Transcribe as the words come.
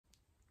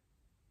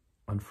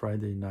on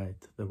Friday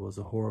night, there was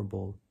a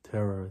horrible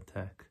terror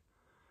attack.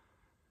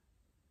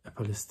 A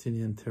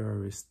Palestinian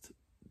terrorist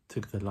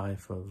took the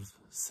life of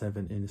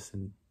 7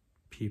 innocent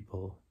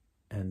people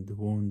and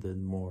wounded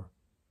more.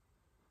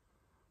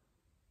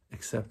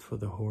 Except for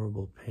the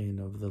horrible pain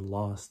of the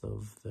loss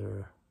of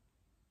their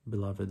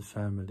beloved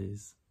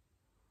families,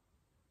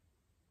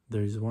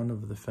 there is one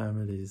of the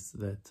families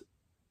that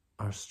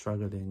are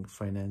struggling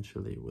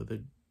financially with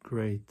a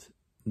great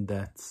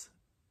debts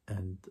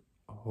and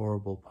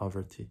horrible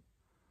poverty.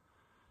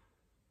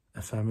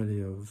 A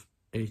family of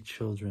 8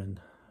 children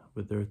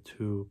with their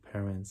 2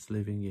 parents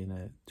living in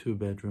a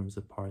 2-bedrooms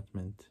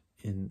apartment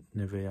in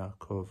Neve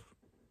Yaakov,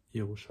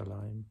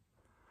 Jerusalém.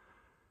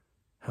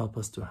 Help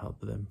us to help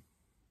them.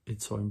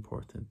 It's so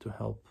important to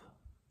help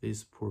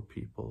these poor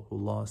people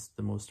who lost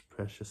the most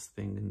precious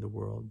thing in the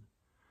world.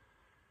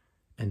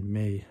 And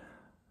may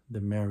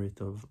the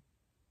merit of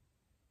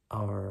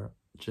our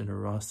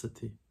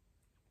generosity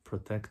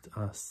protect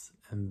us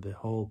and the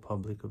whole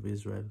public of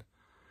Israel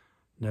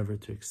never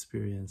to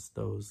experience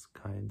those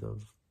kind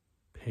of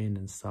pain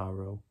and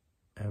sorrow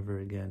ever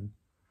again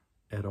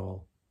at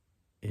all.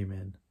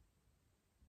 Amen.